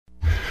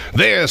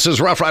This is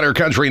Rough Rider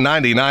Country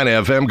 99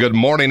 FM. Good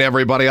morning,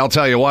 everybody. I'll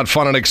tell you what,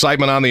 fun and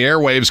excitement on the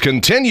airwaves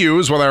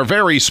continues with our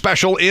very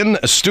special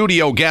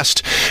in-studio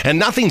guest, and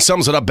nothing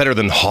sums it up better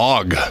than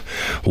hog.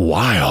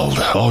 Wild.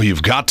 Oh,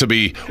 you've got to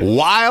be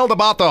wild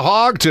about the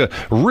hog to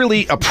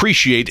really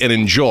appreciate and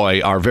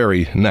enjoy our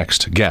very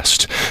next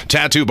guest.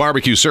 Tattoo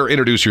Barbecue, sir,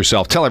 introduce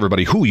yourself. Tell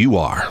everybody who you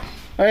are.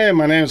 Hey,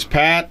 my name's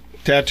Pat,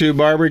 Tattoo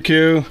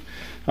Barbecue.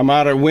 I'm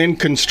out of Wind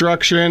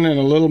Construction in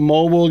a little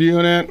mobile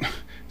unit.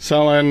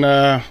 Selling,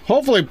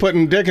 hopefully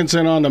putting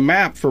Dickinson on the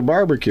map for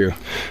barbecue.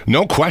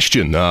 No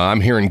question.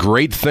 I'm hearing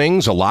great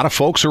things. A lot of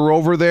folks are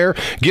over there.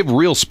 Give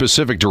real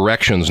specific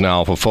directions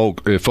now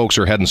if folks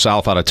are heading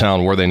south out of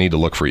town where they need to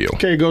look for you.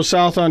 Okay, go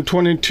south on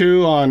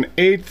 22 on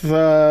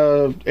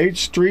 8th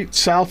Street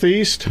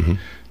Southeast. Mm-hmm.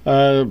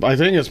 I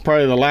think it's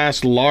probably the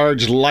last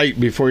large light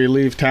before you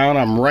leave town.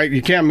 I'm right.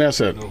 You can't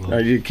miss it.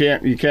 You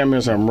can't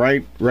miss it. I'm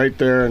right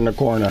there in the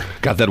corner.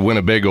 Got that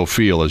Winnebago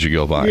feel as you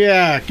go by.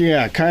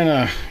 Yeah, kind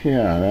of.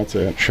 Yeah, that's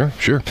it. Sure.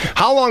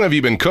 How long have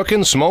you been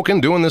cooking,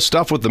 smoking, doing this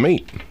stuff with the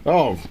meat?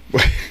 Oh,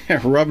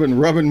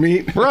 rubbing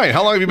meat. Right.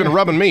 How long have you been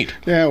rubbing meat?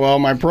 Yeah. Well,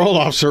 my parole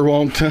officer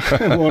won't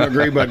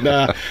agree, but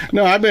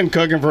no, I've been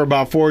cooking for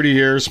about 40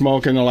 years,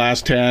 smoking the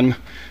last 10.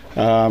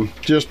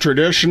 Just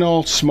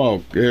traditional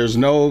smoke. There's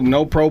no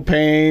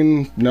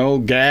propane, no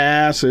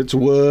gas. It's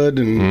wood,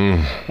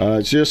 and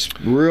it's just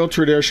real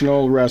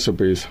traditional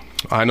recipes.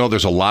 I know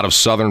there's a lot of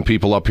southern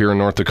people up here in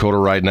North Dakota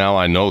right now.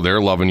 I know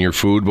they're loving your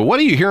food. But what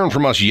are you hearing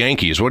from us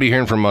Yankees? What are you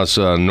hearing from us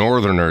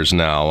northerners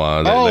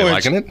now? They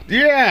liking it?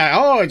 Yeah.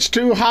 Oh, it's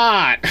too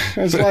hot.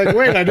 It's like,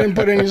 wait, I didn't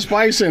put any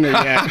spice in it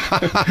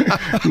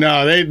yet.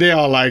 No, they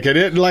all like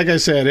it. Like I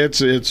said,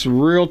 it's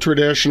real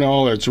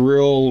traditional. It's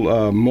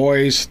real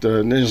moist.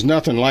 There's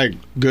nothing like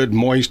good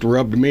moist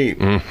rubbed meat.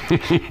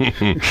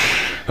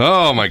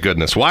 Oh, my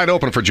goodness. Wide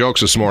open for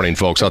jokes this morning,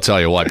 folks. I'll tell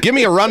you what. Give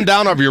me a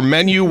rundown of your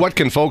menu. What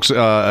can folks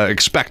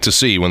expect to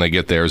see when they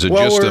get there? Is it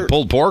just a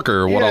pulled pork,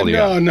 or what all do you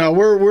got? No,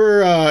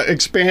 we're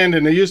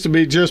expanding. It used to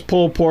be just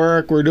pulled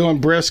pork. We're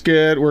doing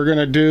brisket. We're going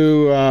to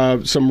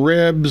do some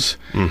ribs.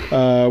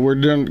 We're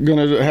going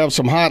to have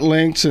some hot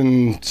links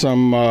and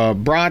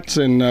some brats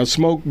and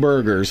smoked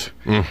burgers.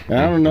 And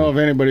I don't know if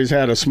anybody's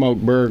had a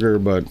smoked burger,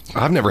 but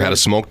I've never had a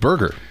smoked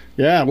burger.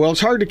 Yeah, well,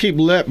 it's hard to keep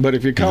lit, but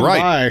if you come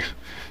by...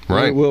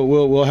 Right.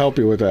 We'll help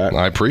you with that.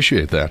 I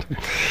appreciate that.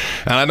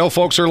 And I know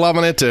folks are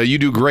loving it. You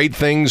do great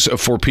things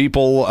for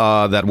people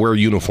that wear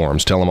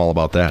uniforms. Tell them all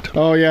about that.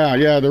 Oh,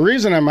 yeah. The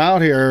reason I'm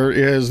out here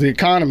is the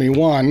economy,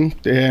 one,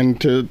 and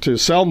to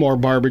sell more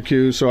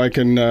barbecue so I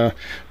can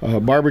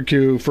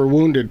barbecue for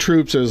wounded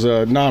troops as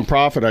a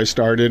nonprofit I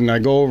started. And I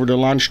go over to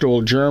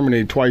Landstuhl,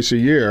 Germany twice a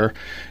year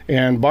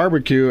and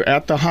barbecue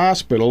at the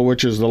hospital,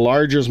 which is the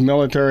largest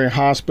military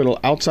hospital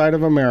outside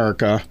of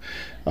America.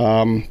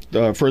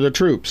 For the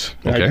troops.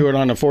 Okay. I do it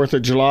on the 4th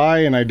of July,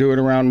 and I do it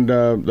around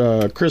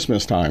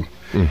Christmas time.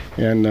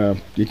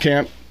 And you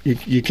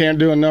can't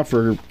do enough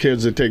for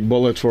kids that take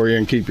bullets for you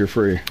and keep you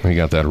free. You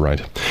got that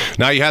right.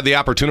 Now, you had the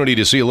opportunity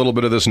to see a little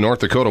bit of this North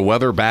Dakota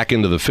weather back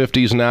into the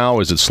 50s now.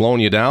 Is it slowing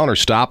you down or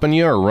stopping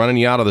you or running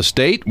you out of the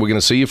state? We're going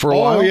to see you for a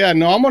while? Oh, yeah.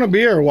 No, I'm going to be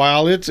here a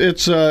while.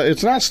 It's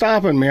not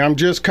stopping me. I'm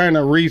just kind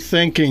of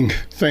rethinking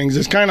things.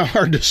 It's kind of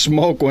hard to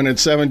smoke when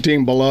it's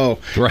 17 below.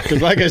 Right.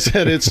 Because like I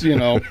said, it's,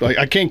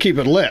 I can't keep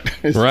it lit.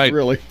 It's right.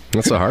 Really.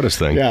 That's the hardest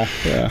thing. Yeah.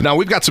 Now,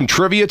 we've got some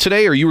trivia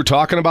today, or you were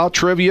talking about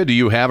trivia. Do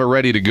you have it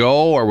ready to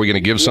go? Are we going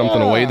to give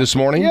something away this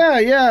morning?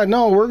 Yeah.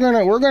 No, we're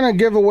gonna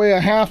give away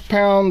a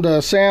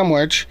half-pound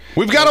sandwich.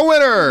 We've got a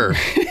winner!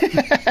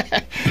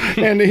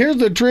 And here's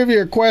the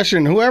trivia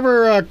question.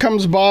 Whoever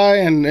comes by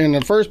and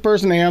the first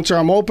person to answer,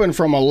 I'm open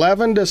from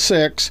 11 to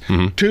 6,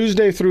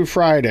 Tuesday through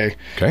Friday.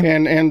 Okay.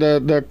 And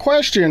the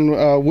question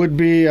would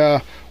be,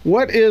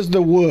 what is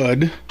the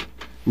wood...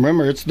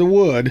 Remember, it's the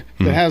wood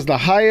that has the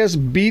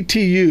highest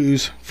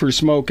BTUs for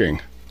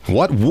smoking.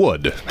 What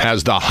wood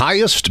has the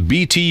highest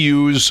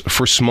BTUs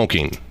for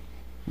smoking?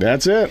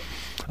 That's it.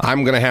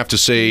 I'm going to have to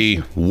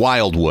say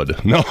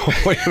wildwood. No,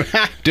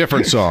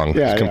 different song.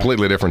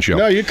 Completely different show.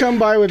 No, you come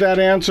by with that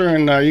answer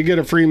and you get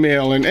a free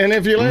meal. And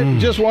if you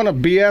just want to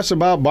BS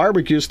about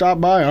barbecue,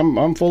 stop by.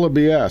 I'm full of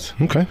BS.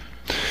 Okay.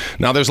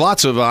 Now, there's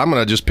lots of, I'm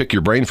going to just pick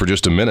your brain for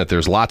just a minute.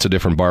 There's lots of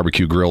different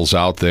barbecue grills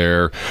out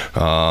there.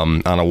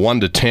 On a 1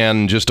 to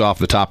 10, just off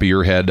the top of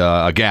your head,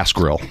 a gas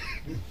grill.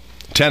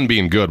 10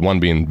 being good, 1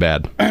 being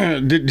bad.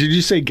 Did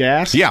you say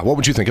gas? Yeah, what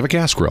would you think of a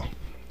gas grill?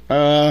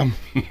 Do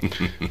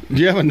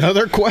you have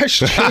another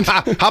question?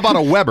 How about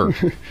a Weber?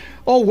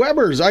 Oh,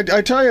 Weber's.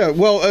 I tell you,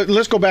 well,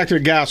 let's go back to the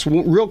gas.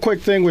 Real quick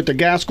thing with the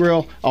gas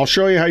grill, I'll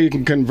show you how you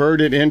can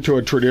convert it into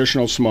a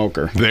traditional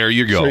smoker. There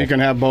you go. So you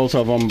can have both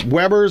of them.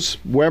 Weber's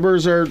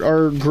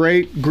are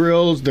great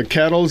grills. The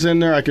kettles in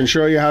there, I can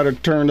show you how to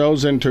turn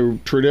those into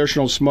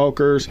traditional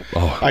smokers.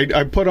 Oh.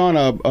 I put on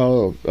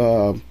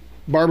a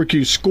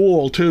barbecue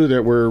school, too,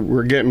 that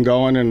we're getting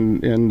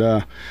going.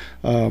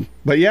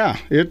 But yeah,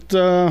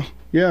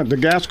 yeah, the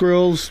gas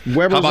grills,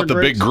 Weber's. How about the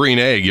big green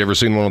egg? You ever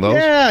seen one of those?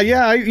 Yeah.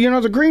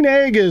 The green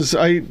egg is,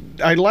 I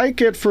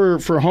like it for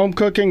home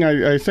cooking.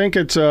 I think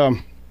it's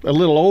a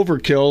little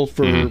overkill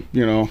for,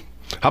 you know.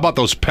 How about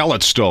those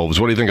pellet stoves?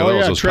 What do you think of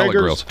those pellet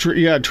grills?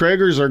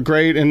 Traegers are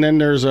great. And then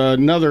there's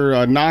another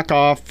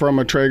knockoff from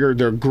a Traeger.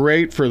 They're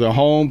great for the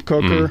home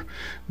cooker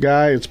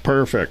guy. It's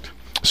perfect.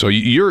 So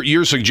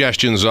your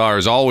suggestions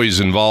is always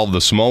involve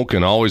the smoke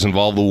and always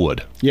involve the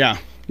wood. Yeah.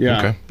 Yeah.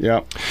 Okay.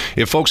 Yeah.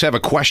 If folks have a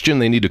question,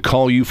 they need to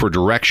call you for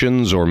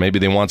directions, or maybe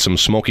they want some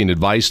smoking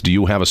advice. Do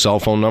you have a cell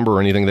phone number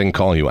or anything they can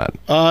call you at?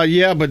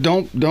 Yeah, but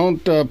don't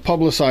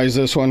publicize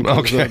this one.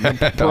 Okay.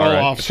 The parole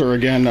officer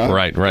again.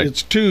 Right.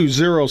 It's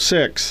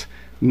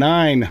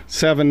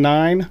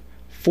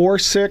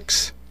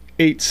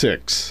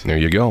 206-979-4686. There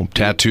you go.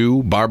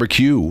 Tattoo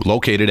Barbecue,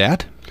 located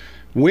at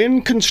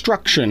Wynn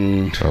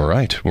Construction. All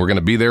right. We're going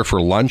to be there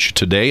for lunch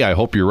today. I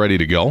hope you're ready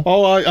to go.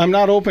 Oh, I'm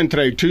not open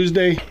today,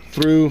 Tuesday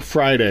through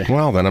Friday.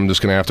 Well, then I'm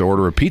just going to have to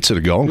order a pizza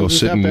to go and go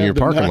sit in your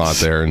parking lot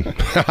there. And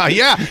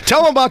yeah,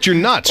 tell them about your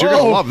nuts. You're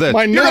going to love this.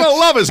 You're going to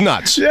love his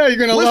nuts. Yeah, you're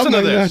going to love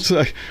my nuts.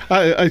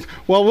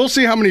 Well, we'll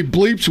see how many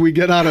bleeps we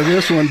get out of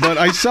this one, but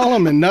I sell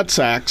them in nut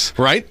sacks.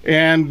 Right.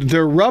 And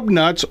they're rub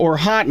nuts or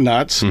hot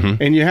nuts,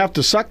 and you have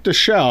to suck the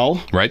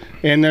shell. Right.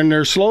 And then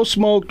they're slow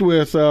smoked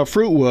with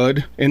fruit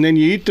wood, and then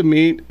you eat the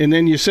meat, and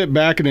then you sit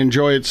back and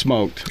enjoy it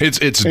smoked. It's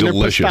and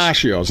delicious. They're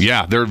pistachios.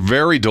 Yeah, they're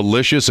very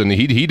delicious, and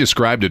he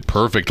described it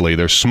perfectly.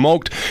 They're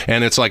smoked,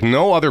 and it's like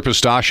no other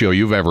pistachio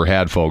you've ever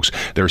had, folks.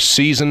 They're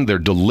seasoned. They're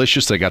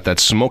delicious. They got that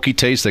smoky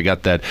taste. They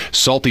got that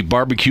salty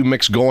barbecue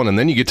mix going, and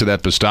then you get to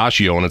that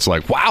pistachio, and it's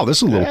like, wow,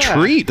 this is a little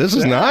treat. This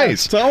is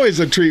nice. It's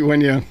always a treat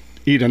when you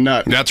eat a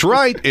nut. That's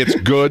right. It's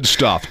good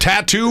stuff.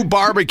 Tattoo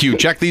Barbecue.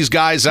 Check these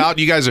guys out.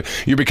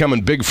 You're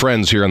becoming big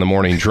friends here on the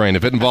morning train.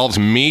 If it involves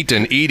meat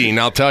and eating,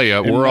 I'll tell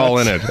you, we're all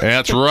in it.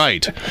 That's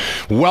right.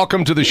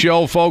 Welcome to the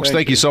show, folks.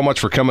 Thank you so much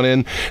for coming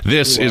in.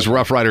 This is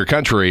Rough Rider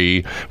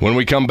Country. When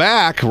we come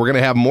back, we're going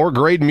to have more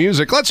great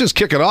music. Let's just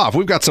kick it off.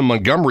 We've got some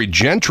Montgomery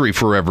Gentry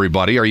for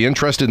everybody. Are you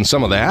interested in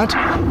some of that?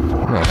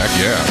 Oh,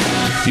 heck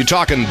yeah. You're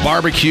talking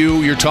barbecue.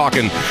 You're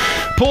talking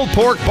pulled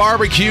pork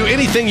barbecue.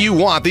 Anything you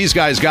want, these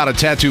guys got a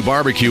Tattoo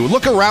Barbecue.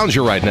 Look around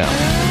you right now.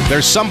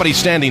 There's somebody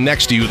standing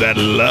next to you that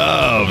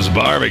loves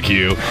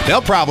barbecue.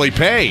 They'll probably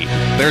pay.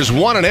 There's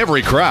one in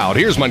every crowd.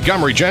 Here's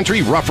Montgomery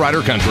Gentry, Rough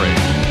Rider Country.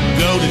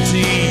 Golden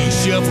tee,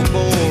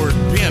 shuffleboard,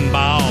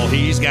 pinball,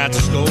 he's got the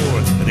score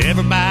that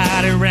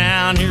everybody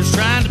around here's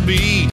trying to beat.